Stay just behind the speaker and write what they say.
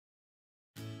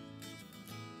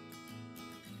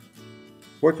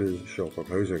What is sheltered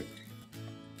housing?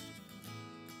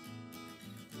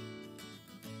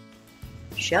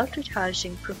 Sheltered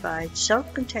housing provides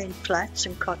self-contained flats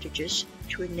and cottages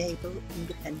to enable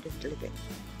independent living.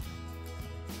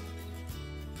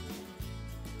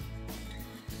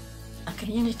 A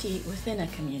community within a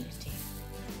community.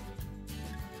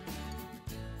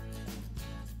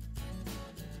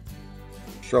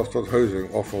 Sheltered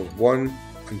housing offers 1-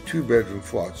 and 2-bedroom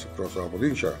flats across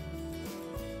Aberdeenshire.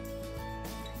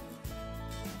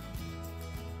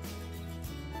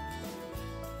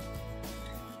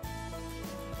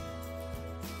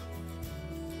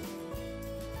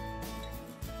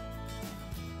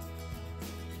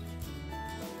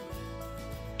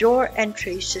 Door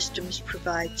entry systems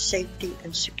provide safety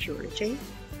and security.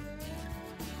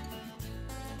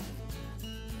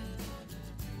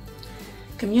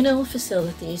 Communal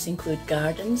facilities include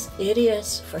gardens,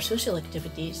 areas for social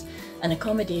activities, and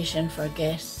accommodation for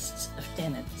guests of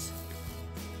tenants.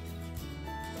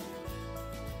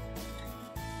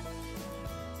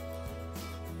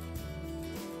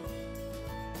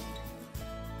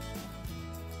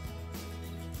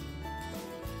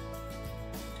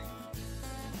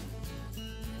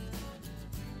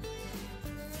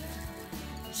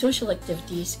 Social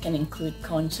activities can include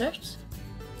concerts,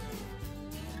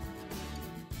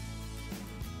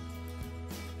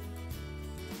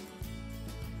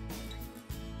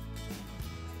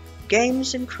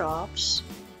 games and crafts,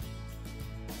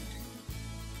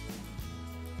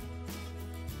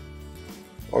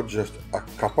 or just a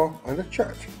cuppa and a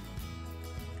chat.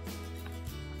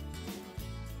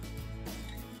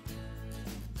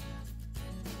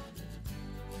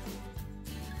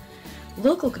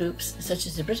 Local groups such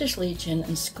as the British Legion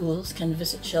and schools can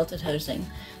visit sheltered housing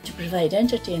to provide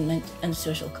entertainment and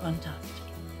social contact.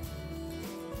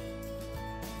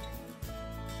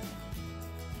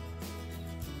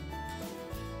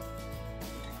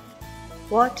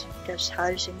 What does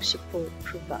housing support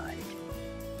provide?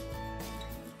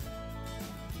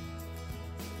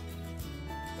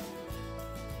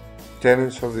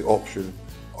 Tenants have the option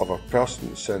of a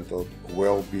person-centred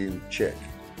well-being check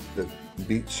that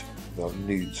meets their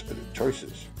needs and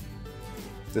choices.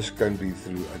 This can be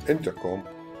through an intercom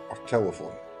or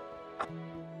telephone.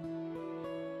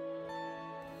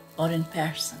 Or in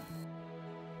person.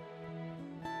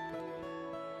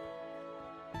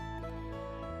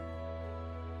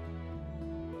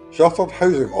 Sheltered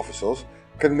housing officers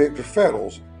can make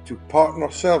referrals to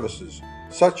partner services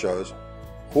such as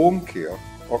home care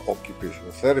or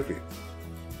occupational therapy.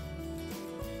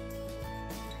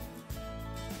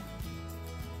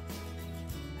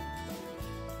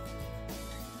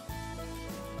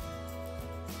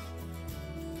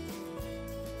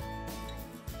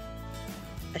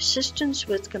 Assistance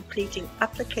with completing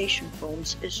application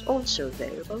forms is also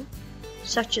available,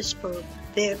 such as for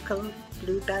vehicle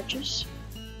blue badges.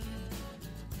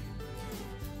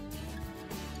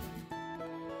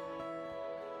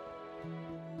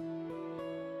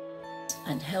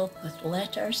 And help with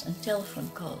letters and telephone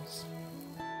calls.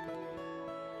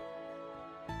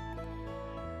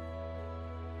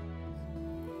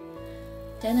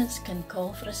 Tenants can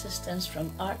call for assistance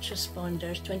from ARCH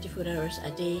responders 24 hours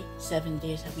a day, 7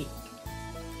 days a week.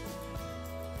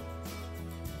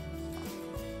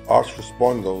 ARCH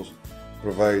responders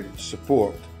provide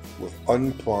support with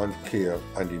unplanned care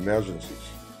and emergencies.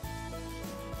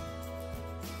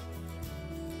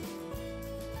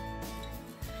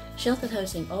 Sheltered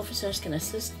housing officers can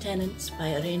assist tenants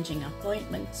by arranging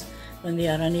appointments when they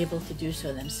are unable to do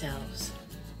so themselves.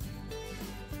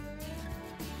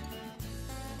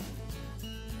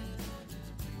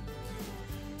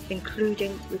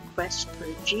 Including requests for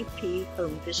GP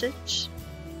home visits,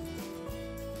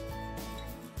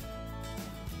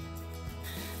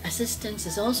 Assistance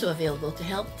is also available to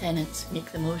help tenants make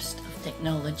the most of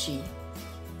technology.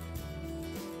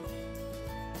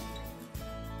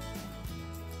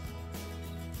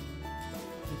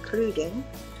 including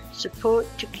support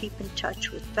to keep in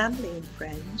touch with family and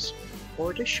friends,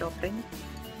 order shopping,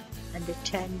 and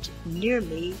attend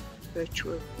near-me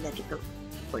virtual medical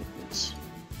appointments.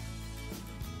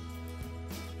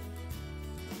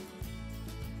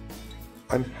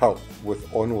 And help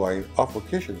with online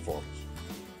application forms.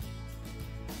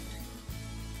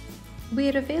 We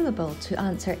are available to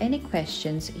answer any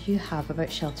questions you have about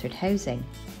sheltered housing.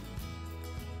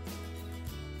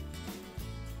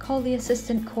 Call the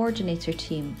Assistant Coordinator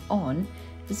team on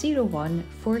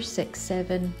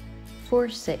 01467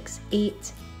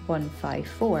 468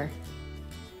 154.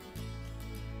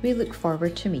 We look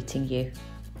forward to meeting you.